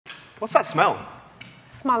What's that smell?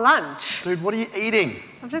 It's my lunch. Dude, what are you eating?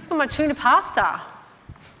 I've just got my tuna pasta.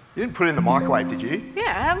 You didn't put it in the microwave, did you?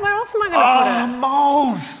 Yeah, where else am I going to put it?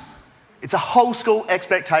 Moles! It's a whole school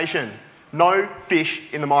expectation. No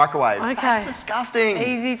fish in the microwave. Okay. That's disgusting.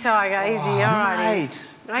 Easy, Tiger, easy. Oh, All right. mate.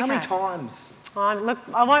 How many times? Oh, look,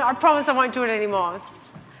 I promise I won't do it anymore.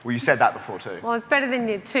 Well, you said that before too. Well, it's better than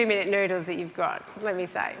your 2-minute noodles that you've got, let me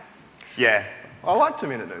say. Yeah. I like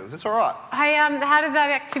 2-minute noodles. It's all right. Hey, how did that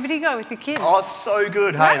activity go with your kids? Oh, it's so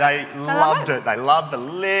good. Hey, they loved it. They loved the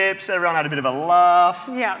lips. Everyone had a bit of a laugh.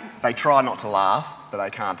 Yeah. They try not to laugh, but they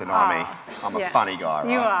can't deny me. I'm a funny guy,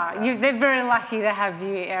 right? You are. They're very lucky to have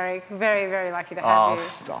you, Eric. Very, very lucky to have you. Oh,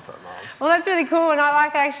 stop it, Mum. Well, that's really cool, and I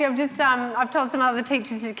like actually. I've told some other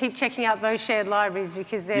teachers to keep checking out those shared libraries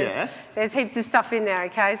because there's heaps of stuff in there.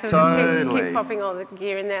 Okay, so we'll just keep popping all the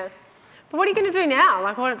gear in there. But what are you going to do now?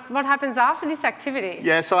 Like, what happens after this activity?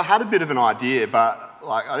 Yeah, so I had a bit of an idea, but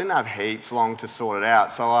like I didn't have heaps long to sort it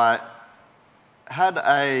out. So I had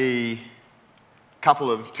a couple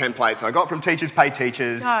of templates I got from Teachers Pay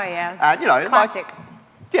Teachers. Oh yeah. And you know, classic.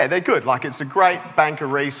 Yeah, they're good. Like it's a great bank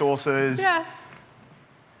of resources. Yeah.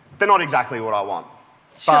 They're not exactly what I want,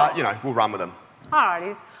 sure. but you know, we'll run with them.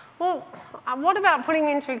 Alrighties. Well, what about putting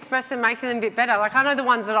them into Express and making them a bit better? Like I know the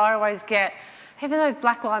ones that I always get. Even those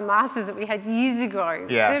black line masters that we had years ago,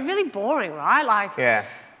 they're really boring, right? Like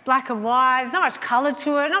black and white, there's not much colour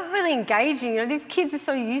to it, not really engaging. You know, these kids are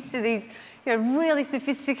so used to these, you know, really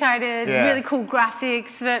sophisticated, really cool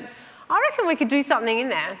graphics that I reckon we could do something in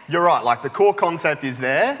there. You're right, like the core concept is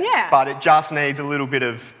there, but it just needs a little bit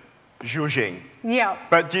of zhuzhing. Yeah.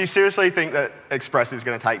 But do you seriously think that Express is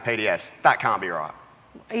going to take PDFs? That can't be right.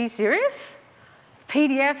 Are you serious?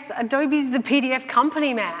 PDFs, Adobe's the PDF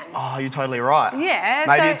company, man. Oh, you're totally right. Yeah.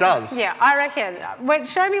 Maybe it does. Yeah, I reckon. Wait,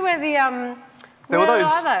 show me where the, there were those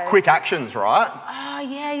quick actions, right? Oh,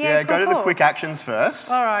 yeah. Yeah, go to the quick actions first.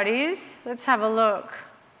 Alrighties, let's have a look.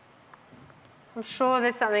 I'm sure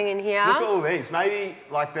there's something in here. Look at all these. Maybe,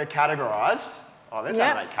 like, they're categorised. Oh, there's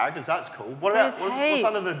 8 characters. That's cool. What about, what's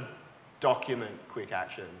under the document quick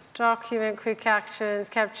actions? Document quick actions,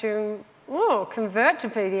 capturing... Oh, convert to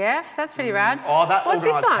PDF. That's pretty rad. Oh, that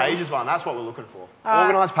organised pages one. That's what we're looking for.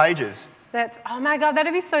 Organised pages. Oh my God,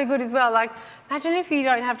 that'd be so good as well. Like, imagine if you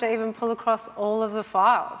don't have to even pull across all of the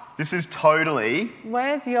files. This is totally...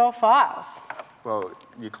 Where's your files? Well,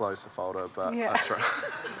 you closed the folder, but that's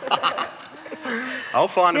right. I'll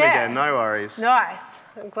find them again, no worries. Nice.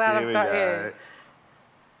 I'm glad I've got you.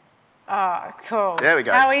 Oh, cool. There we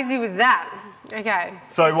go. How easy was that? Okay.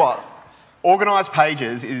 So what? Organised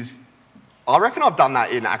pages is... I reckon I've done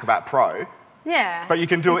that in Acrobat Pro. Yeah. But you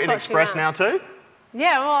can do it in Express now too?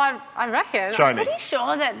 Yeah, well, I reckon. Show me. I'm pretty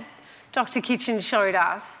sure that Dr. Kitchen showed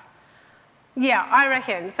us. Yeah, I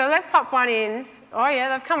reckon. So let's pop one in. Oh yeah,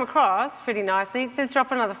 they've come across pretty nicely. It says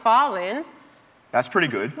drop another file in. That's pretty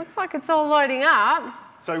good. Looks like it's all loading up.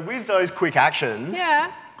 So with those quick actions,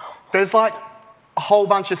 there's like a whole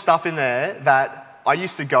bunch of stuff in there that I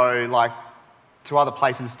used to go like to other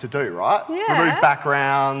places to do, right? Yeah. Remove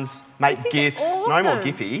backgrounds, make GIFs, no more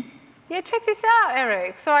Giphy. Yeah, check this out,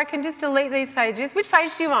 Eric. So I can just delete these pages. Which page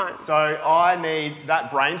do you want? So I need that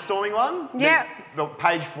brainstorming one. Yeah. The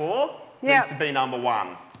page 4 needs to be number 1.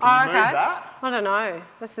 Can you move that? I don't know.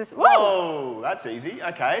 This is... Whoa, that's easy.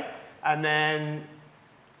 Okay. And then...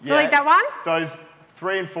 delete that one? Those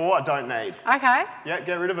 3 and 4 I don't need. Okay. Yeah,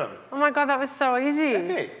 get rid of them. Oh my God, that was so easy.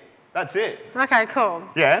 Okay. That's it. Okay, cool.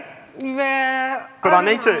 Yeah. Yeah. But I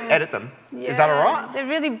need to edit them. Yeah, is that all right? They're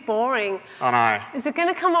really boring. I know. Is it going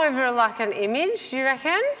to come over like an image, do you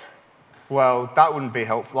reckon? Well, that wouldn't be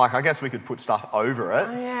helpful. Like, I guess we could put stuff over it.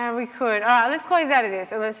 Oh, yeah, we could. All right, let's close out of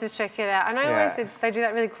this and let's just check it out. I know they do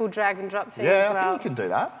that really cool drag and drop thing as well. Yeah, I think we can do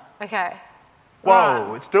that. Okay.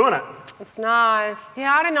 Whoa, it's doing it. It's nice.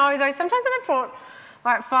 Yeah, I don't know though. Sometimes when I put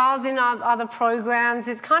like files in other programs,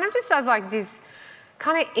 it kind of just does like this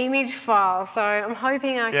kind of image file, so I'm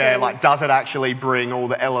hoping I can... Yeah, like does it actually bring all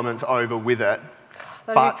the elements over with it?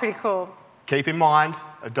 That'd be pretty cool. Keep in mind,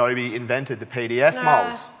 Adobe invented the PDF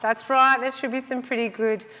moles. That's right, there should be some pretty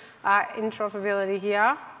good interoperability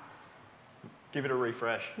here. Give it a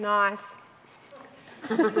refresh. Nice.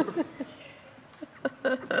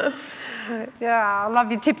 Yeah, I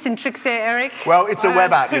love your tips and tricks there, Eric. Well, it's a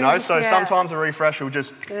web app, you know, so sometimes a refresh will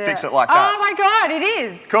just fix it like that. Oh my God, it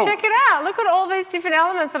is. Cool. Check it out. Look at all these different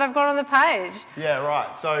elements that I've got on the page. Yeah,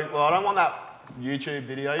 right. So, well, I don't want that YouTube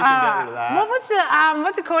video. You can get rid of that. What was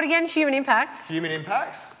what's it called again? Human impacts? Human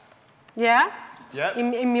impacts? Yeah? Yeah.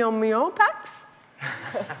 Impacts?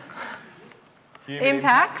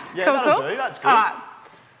 Impacts? Yeah, cool, that'll cool. do. That's good. All right.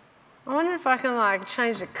 I wonder if I can like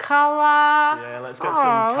change the colour. Yeah, let's get some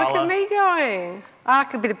colour. Oh, look at me going. I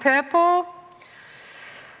like a bit of purple.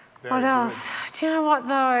 What else? Do you know what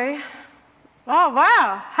though? Oh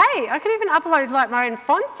wow! Hey, I could even upload like my own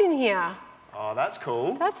fonts in here. Oh, that's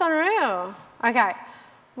cool. That's unreal. Okay,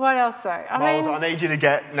 what else though? Moles, I need you to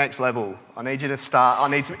get next level. I need you to start. I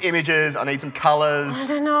need some images. I need some colours. I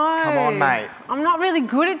don't know. Come on, mate. I'm not really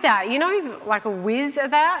good at that. You know, he's like a whiz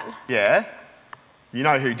at that. Yeah. You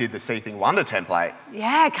know who did the See Thing Wonder template?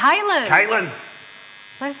 Yeah, Caitlin. Caitlin.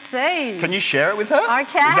 Let's see. Can you share it with her? I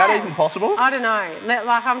can. Is that even possible? I don't know.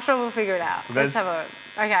 Like, I'm sure we'll figure it out. Let's have a look.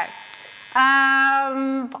 Okay. I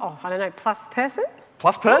don't know, plus person?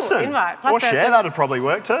 Plus person. Ooh, invite. Plus or person. share, that'd probably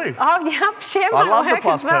work too. Oh, yep, share might love work the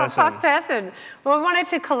plus as well. person. Plus person. Well, we wanted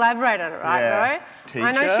to collaborate on it, right, Yeah. Ro?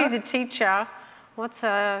 I know she's a teacher.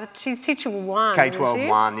 She's teacher 1, K-12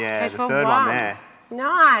 1, yeah, the third one there.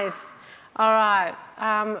 Nice. All right.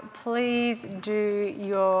 Please do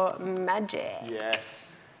your magic. Yes.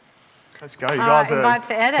 Let's go. You guys are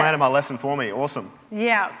planning my lesson for me. Awesome.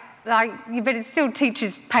 Yeah. But it's still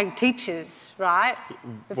teachers pay teachers, right?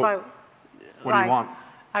 What do you want?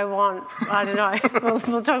 I don't know.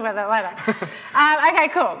 we'll talk about that later. Okay,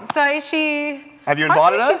 cool. So is she... Have you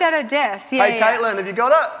invited her? She's at her desk. Yeah, hey, Caitlin, have you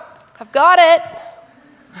got it? I've got it.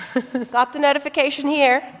 Got the notification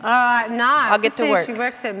here. All right, nice. I'll get to work. She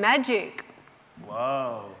works her magic.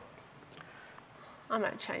 Whoa. I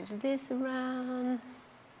might change this around.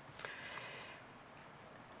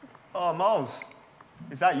 Oh, Moles,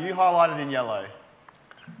 is that you highlighted in yellow?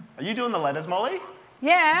 Are you doing the letters, Molly?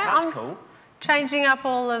 Yeah. That's cool. Changing up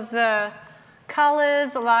all of the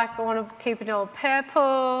colours. I want to keep it all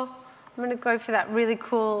purple. I'm going to go for that really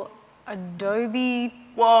cool Adobe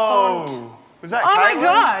Whoa. font. Was that Oh Caitlin? my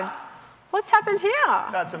God. What's happened here?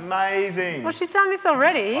 That's amazing. Well, she's done this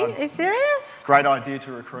already. Are you serious? Great idea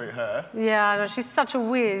to recruit her. Yeah, no, she's such a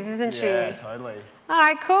whiz, isn't she? Yeah, totally. All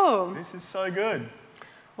right, cool. This is so good.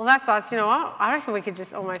 Well, that's nice. You know what? I reckon we could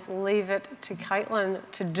just almost leave it to Caitlin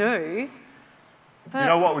to do. But you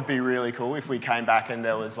know what would be really cool if we came back and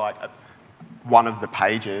there was like one of the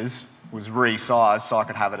pages was resized so I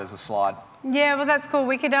could have it as a slide. Yeah, well, that's cool.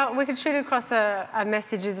 We could shoot across a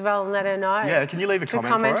message as well and let her know. Yeah, can you leave a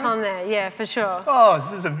comment for her? To comment on there, yeah, for sure. Oh,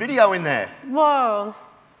 there's a video in there. Whoa.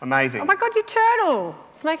 Amazing. Oh my God, your turtle.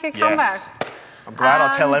 Let's make her come back. I'm glad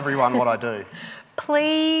I tell everyone what I do.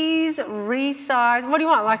 Please resize. What do you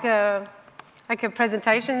want, like a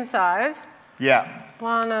presentation size? Yeah.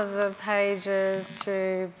 One of the pages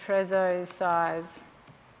to prezzo size.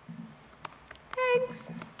 Thanks.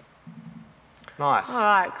 Nice. All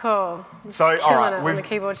right, cool. So, all right, on the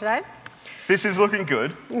keyboard today. This is looking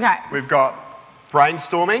good. Okay. We've got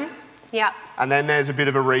brainstorming. Yep. And then there's a bit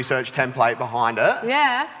of a research template behind it.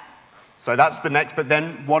 Yeah. So that's the next, but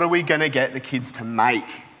then what are we going to get the kids to make?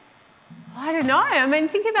 I don't know. I mean,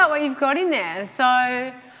 think about what you've got in there.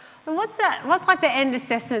 So what's that? What's like the end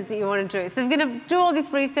assessment that you want to do? So they're going to do all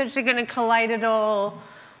this research, they're going to collate it all.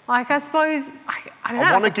 Like, I suppose, I don't know.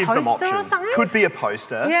 I want to like give them options. Could be a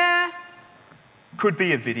poster. Yeah. Could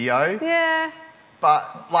be a video. Yeah.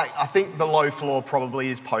 But, like, I think the low floor probably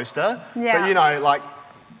is poster. Yeah. But, you know, like,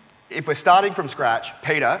 if we're starting from scratch,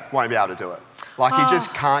 Peter won't be able to do it. Like, he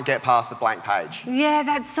just can't get past the blank page. Yeah,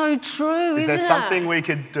 that's so true, Is there something we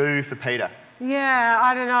could do for Peter? Yeah,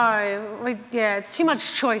 I don't know. It's too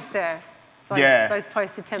much choice there. Those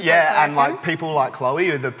poster templates. Yeah, and like people like Chloe,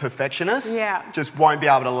 who are the perfectionists, just won't be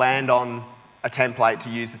able to land on a template to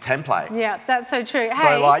use the template. Yeah, that's so true. Hey.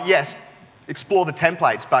 So like, yes, explore the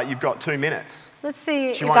templates, but you've got 2 minutes. Let's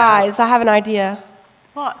see. Guys, I have an idea.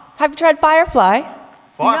 What? Have you tried Firefly?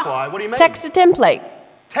 Firefly? What do you mean? Text a template.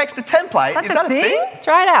 Text a template? Is that a thing?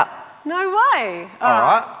 Try it out. No way. All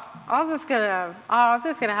right. I was just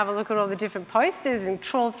gonna have a look at all the different posters and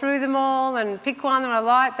trawl through them all and pick one that I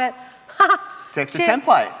like, but text a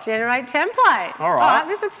template. Generate template. All right.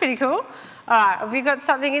 This looks pretty cool. All right, have you got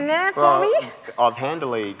something in there for me? I've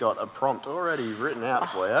handily got a prompt already written out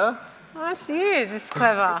for you. Aren't you just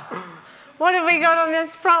clever? What have we got on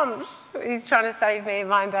this prompt? He's trying to save me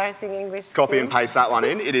my embarrassing English skills. Copy and paste that one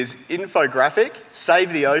in. It is infographic,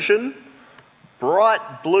 save the ocean,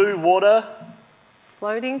 bright blue water,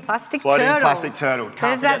 floating plastic turtle.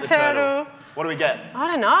 Can't forget the turtle. What do we get?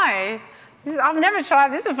 I don't know. I've never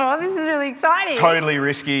tried this before. This is really exciting. Totally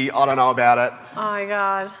risky. I don't know about it. Oh my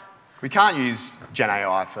God. We can't use Gen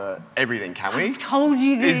AI for everything, can we? I've told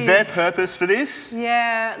you this. Is there purpose for this?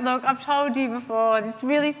 Yeah, look, I've told you before, it's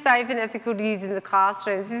really safe and ethical to use in the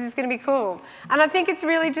classrooms. This is going to be cool. And I think it's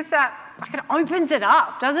really just that, like, it opens it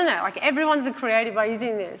up, doesn't it? Like, everyone's a creative by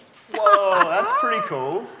using this. Whoa, that's pretty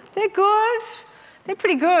cool. They're good. They're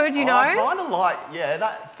pretty good, you know. I kind of like, yeah,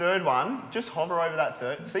 that third one. Just hover over that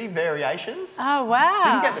third. See variations? Oh, wow.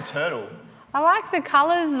 Didn't get the turtle. I like the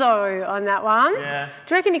colours, though, on that one. Yeah.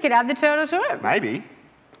 Do you reckon you could add the turtle to it? Maybe.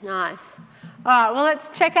 Nice. All right, well, let's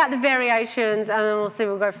check out the variations and then we'll see,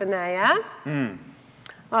 we'll go from there, yeah?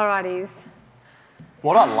 All righties.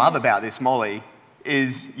 What I love about this, Molly,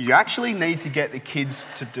 is you actually need to get the kids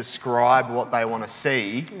to describe what they want to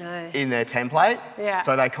see in their template. Yeah.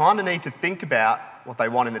 So they kind of need to think about what they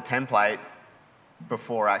want in the template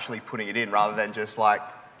before actually putting it in, rather than just like...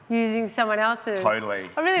 using someone else's. Totally.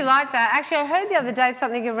 I really like that. Actually, I heard the other day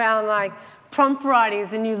something around like prompt writing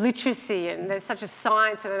is a new literacy, and there's such a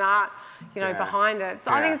science and an art, you know, behind it.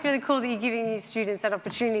 So I think it's really cool that you're giving your students that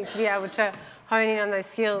opportunity to be able to hone in on those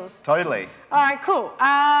skills. Totally. All right, cool.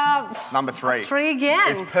 Number 3. 3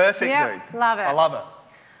 again. It's perfect, dude. Love it. I love it.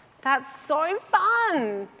 That's so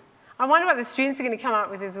fun. I wonder what the students are going to come up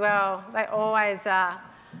with as well. They always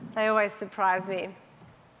surprise me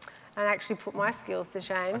and actually put my skills to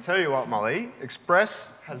shame. I tell you what, Molly, Express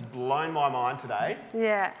has blown my mind today.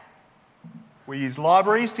 Yeah. We use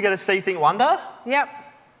libraries to get a See, Think, Wonder. Yep.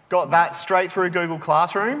 Got that straight through Google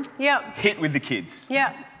Classroom. Yep. Hit with the kids.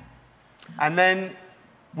 Yep. And then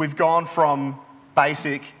we've gone from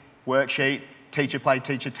basic worksheet, teacher play,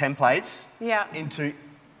 teacher templates into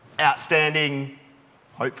outstanding,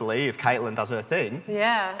 hopefully, if Caitlin does her thing,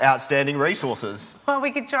 outstanding resources. Well,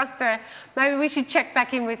 we could trust her. Maybe we should check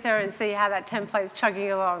back in with her and see how that template's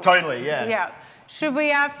chugging along. Totally, yeah. Yeah. Should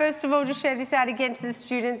we, first of all, just share this out again to the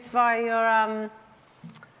students via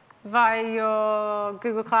your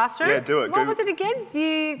Google Classroom? Yeah, do it. What was it again?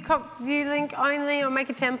 View link only or make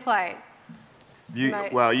a template?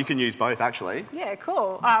 Well, you can use both, actually. Yeah, cool.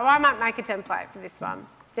 All right, well, I might make a template for this one.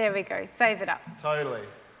 There we go. Save it up. Totally.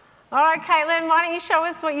 All right, Caitlin, why don't you show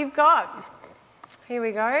us what you've got? Here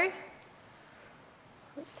we go.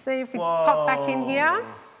 Let's see if we pop back in here.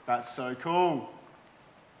 That's so cool.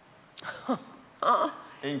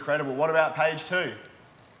 Incredible. What about page 2?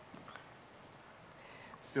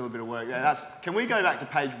 Still a bit of work there. Can we go back to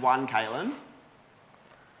page 1, Caitlin?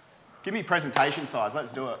 Give me presentation size.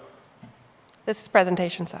 Let's do it. This is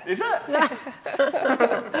presentation size. Is it?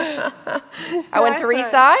 I went to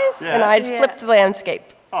resize and I just flipped the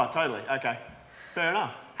landscape. Oh, totally. Okay. Fair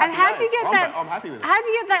enough. And how do you get that? I'm happy with it. How do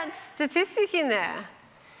you get that statistic in there?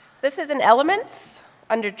 This is in Elements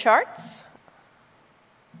under Charts.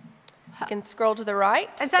 You can scroll to the right.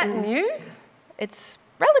 Is that new? It's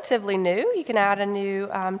relatively new. You can add a new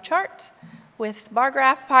chart with bar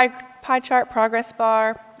graph, pie chart, progress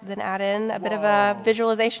bar, then add in a bit of a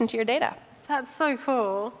visualization to your data. That's so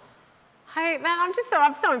cool. Hey, man, I'm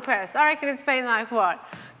so impressed. I reckon it's been like, what,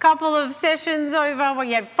 couple of sessions over. Well,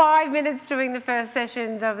 you had 5 minutes during the first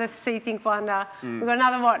session of the See, Think, Wonder. We've got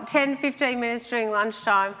another, what, 10, 15 minutes during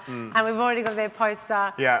lunchtime, and we've already got their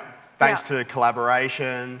poster. Yeah, thanks to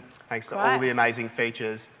collaboration, thanks to all the amazing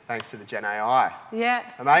features, thanks to the Gen AI. Yeah.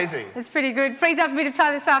 Amazing. It's pretty good. Frees up a bit of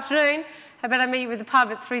time this afternoon. How about I meet you with the pub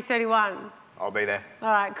at 3:31? I'll be there.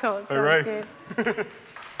 All right, cool. Sounds good.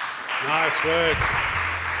 Nice work.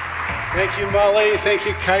 Thank you, Molly. Thank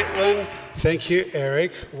you, Caitlin. Thank you,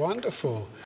 Eric. Wonderful.